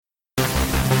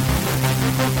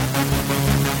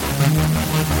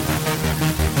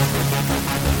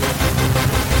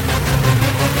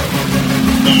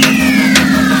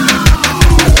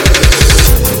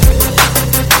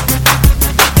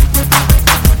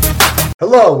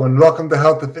Hello and welcome to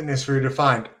Health and Fitness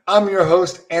Redefined. I'm your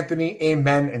host, Anthony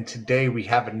Amen, and today we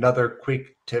have another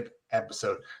quick tip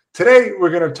episode. Today we're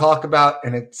going to talk about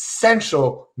an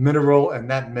essential mineral, and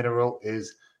that mineral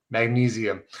is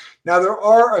magnesium. Now, there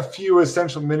are a few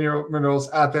essential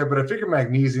minerals out there, but I figure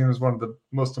magnesium is one of the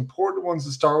most important ones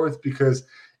to start with because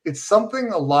it's something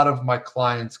a lot of my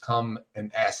clients come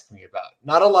and ask me about.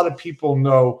 Not a lot of people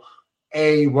know,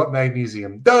 A, what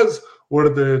magnesium does, what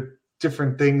are the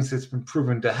different things it's been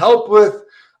proven to help with,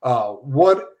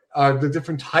 what are the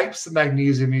different types of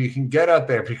magnesium you can get out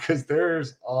there, because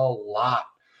there's a lot.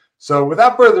 So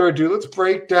without further ado, let's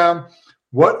break down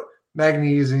what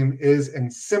magnesium is,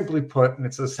 and simply put, and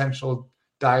it's an essential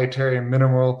dietary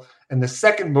mineral and the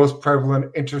second most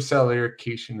prevalent intercellular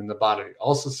cation in the body. It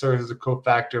also serves as a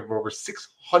cofactor of over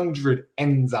 600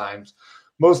 enzymes.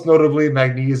 Most notably,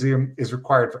 magnesium is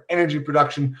required for energy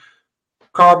production,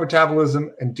 carb metabolism,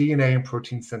 and DNA and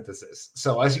protein synthesis.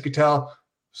 So as you can tell,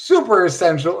 super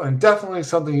essential and definitely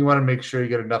something you want to make sure you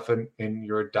get enough in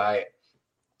your diet.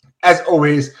 As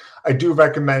always, I do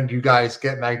recommend you guys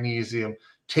get magnesium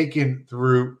taken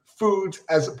through foods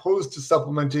as opposed to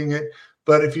supplementing it.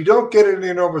 But if you don't get it in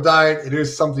your normal diet, it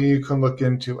is something you can look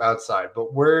into outside.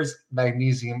 But where's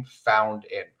magnesium found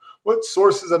in? What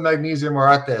sources of magnesium are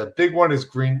out there? The big one is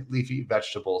green leafy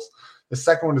vegetables. The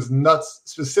second one is nuts,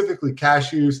 specifically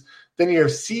cashews. Then you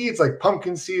have seeds like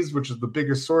pumpkin seeds, which is the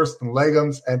biggest source, and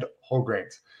legumes and whole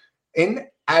grains.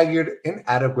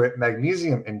 Inadequate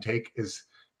magnesium intake is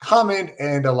common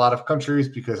in a lot of countries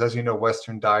because, as you know,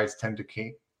 Western diets tend to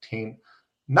contain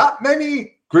not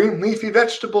many green leafy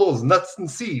vegetables, nuts,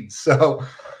 and seeds. So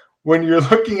when you're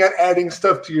looking at adding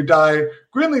stuff to your diet,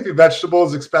 green leafy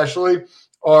vegetables especially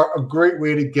are a great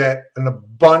way to get an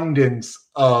abundance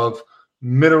of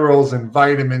minerals and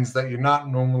vitamins that you're not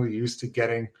normally used to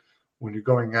getting when you're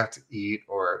going out to eat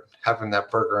or having that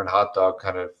burger and hot dog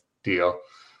kind of deal.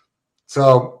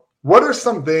 So what are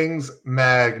some things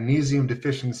magnesium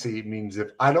deficiency means? If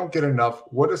I don't get enough,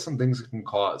 what are some things it can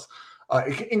cause?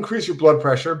 It can increase your blood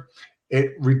pressure.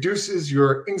 It reduces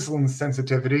your insulin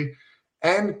sensitivity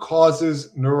and causes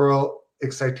neural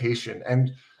excitation.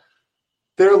 And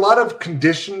there are a lot of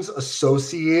conditions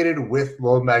associated with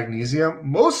low magnesium.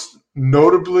 Most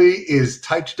notably is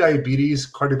type 2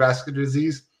 diabetes, cardiovascular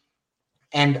disease,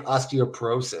 and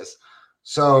osteoporosis.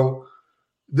 So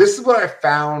this is what I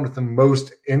found the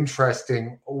most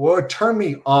interesting. What turned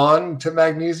me on to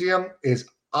magnesium is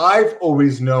I've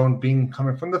always known,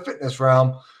 coming from the fitness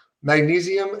realm,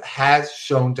 magnesium has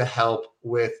shown to help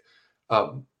with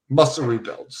muscle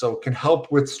rebuild. So it can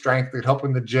help with strength, it can help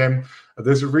in the gym.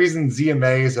 There's a reason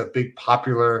ZMA is a big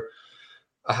popular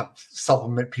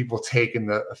supplement people take in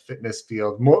the fitness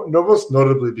field, most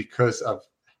notably because of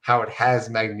how it has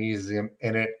magnesium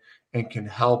in it and can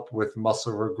help with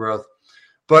muscle regrowth.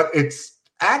 But it's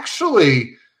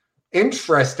actually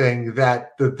interesting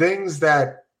that the things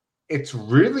that it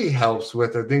really helps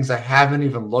with are things I haven't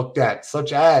even looked at,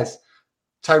 such as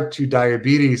type 2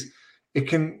 diabetes. It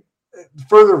can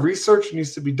further research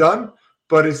needs to be done,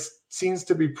 but it seems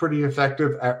to be pretty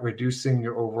effective at reducing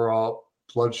your overall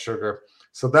blood sugar.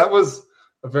 So that was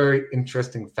a very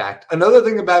interesting fact. Another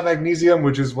thing about magnesium,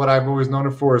 which is what I've always known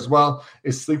it for as well,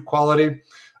 is sleep quality.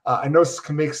 I know this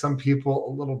can make some people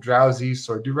a little drowsy,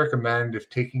 so I do recommend if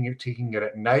taking it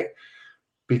at night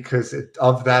because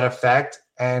of that effect.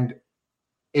 And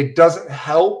it doesn't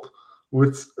help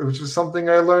with, which is something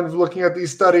I learned looking at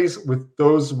these studies, with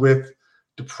those with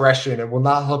depression. It will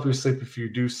not help you sleep if you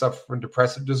do suffer from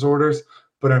depressive disorders,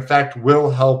 but in fact will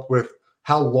help with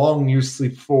how long you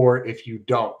sleep for if you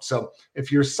don't. So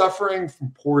if you're suffering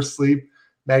from poor sleep,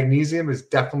 magnesium is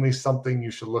definitely something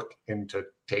you should look into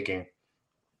taking.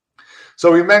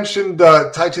 So we mentioned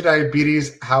type 2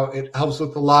 diabetes, how it helps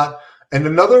with a lot. And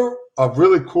another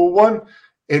really cool one,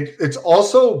 it's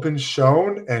also been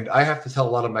shown, and I have to tell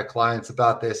a lot of my clients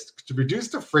about this, to reduce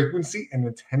the frequency and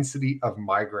intensity of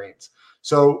migraines.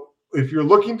 So if you're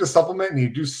looking to supplement and you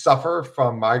do suffer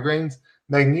from migraines,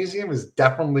 magnesium is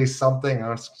definitely something,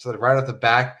 right off the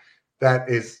back, that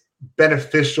is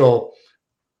beneficial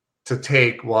to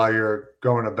take while you're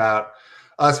going about.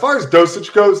 As far as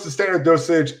dosage goes, the standard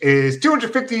dosage is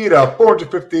 250 to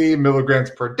 450 milligrams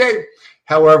per day.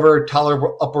 However,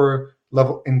 tolerable upper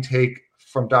level intake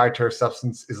from dietary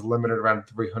substance is limited around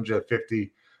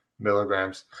 350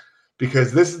 milligrams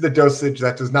because this is the dosage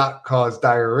that does not cause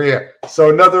diarrhea. So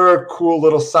another cool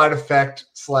little side effect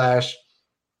 /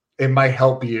 it might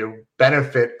help you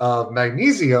benefit of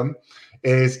magnesium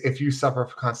is if you suffer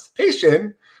from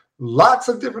constipation, lots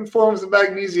of different forms of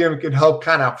magnesium can help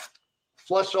kind of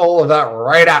flush all of that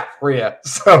right out for you.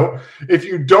 So if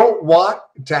you don't want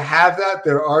to have that,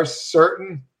 there are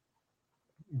certain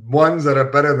ones that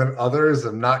are better than others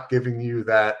of not giving you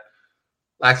that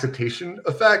laxation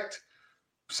effect.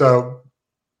 So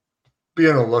be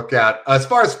on the lookout. As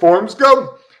far as forms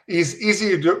go, it's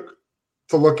easy to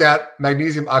look at.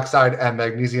 Magnesium oxide and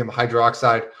magnesium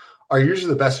hydroxide are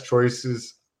usually the best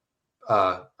choices,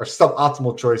 or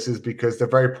suboptimal choices, because they're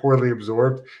very poorly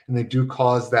absorbed and they do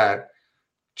cause that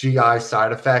GI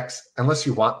side effects. Unless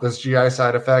you want those GI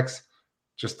side effects,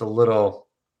 just a little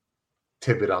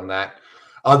tidbit on that.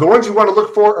 The ones you want to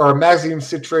look for are magnesium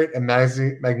citrate and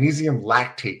magnesium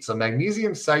lactate. So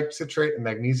magnesium citrate and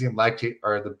magnesium lactate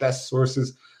are the best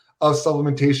sources of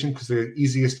supplementation because they're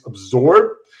easiest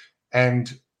absorbed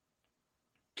and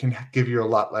can give you a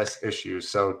lot less issues.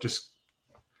 So just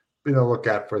be on the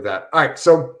lookout for that. All right,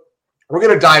 so we're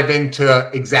going to dive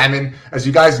into Examine. As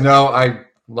you guys know, I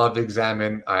love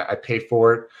Examine. I pay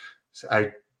for it. So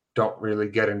I don't really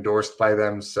get endorsed by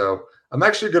them. So I'm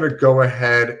actually going to go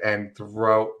ahead and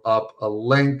throw up a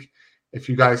link. If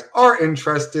you guys are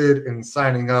interested in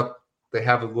signing up, they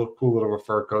have a cool little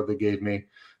refer code they gave me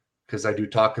because I do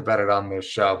talk about it on this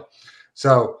show.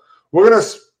 So we're going to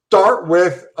start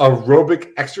with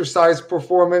aerobic exercise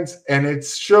performance, and it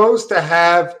shows to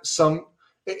have some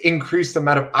increased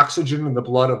amount of oxygen in the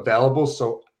blood available.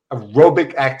 So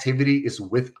aerobic activity is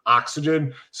with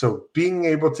oxygen. So being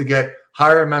able to get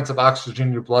higher amounts of oxygen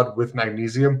in your blood with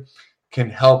magnesium can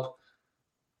help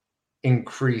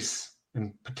increase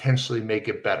and potentially make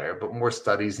it better. But more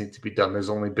studies need to be done. There's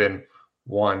only been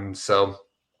one. So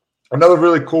another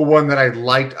really cool one that I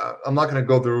liked, I'm not going to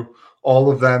go through all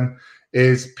of them,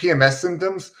 is PMS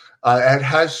symptoms. It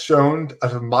has shown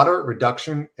a moderate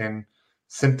reduction in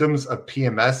symptoms of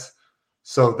PMS.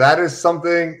 So that is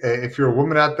something, if you're a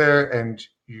woman out there and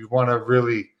you want to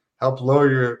really help lower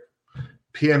your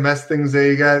PMS things that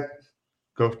you get,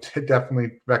 go to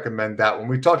definitely recommend that one.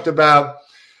 We talked about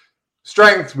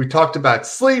strength. We talked about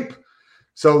sleep.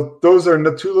 So those are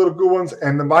the two little good ones.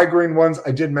 And the migraine ones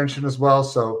I did mention as well.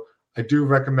 So I do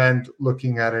recommend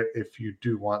looking at it if you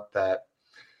do want that.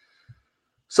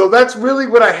 So that's really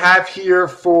what I have here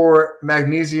for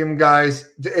magnesium,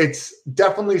 guys. It's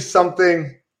definitely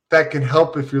something that can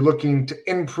help if you're looking to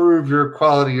improve your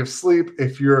quality of sleep.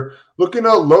 If you're looking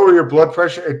to lower your blood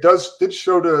pressure, it did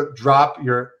show to drop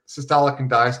your systolic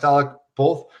and diastolic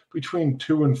both between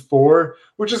 2 and 4,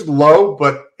 which is low,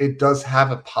 but it does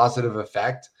have a positive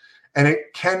effect. And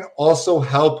it can also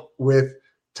help with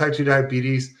type 2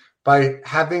 diabetes by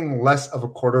having less of a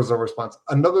cortisol response.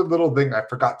 Another little thing I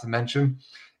forgot to mention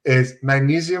is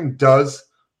magnesium does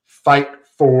fight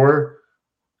for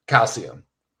calcium.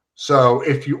 So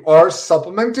if you are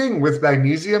supplementing with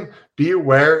magnesium, be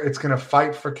aware it's going to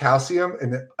fight for calcium.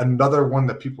 And another one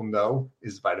that people know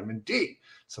is vitamin D.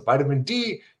 So vitamin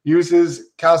D uses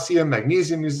calcium,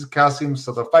 magnesium uses calcium,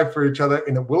 so they'll fight for each other,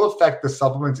 and it will affect the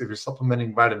supplements if you're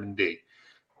supplementing vitamin D.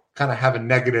 Kind of have a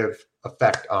negative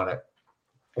effect on it.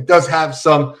 It does have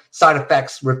some side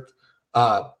effects with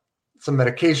some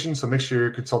medication, so make sure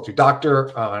you consult your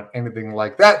doctor on anything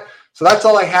like that. So that's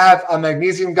all I have on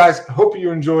magnesium, guys. I hope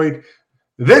you enjoyed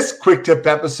this quick tip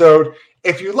episode.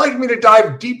 If you'd like me to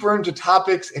dive deeper into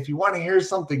topics, if you want to hear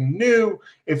something new,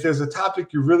 if there's a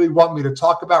topic you really want me to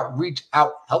talk about, reach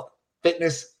out. Health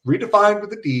Fitness Redefined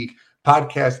with a D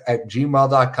podcast at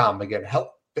gmail.com. Again, Health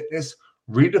Fitness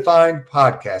Redefined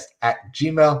podcast at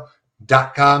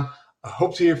gmail.com. I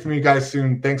hope to hear from you guys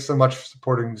soon. Thanks so much for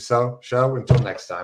supporting the show. Until next time.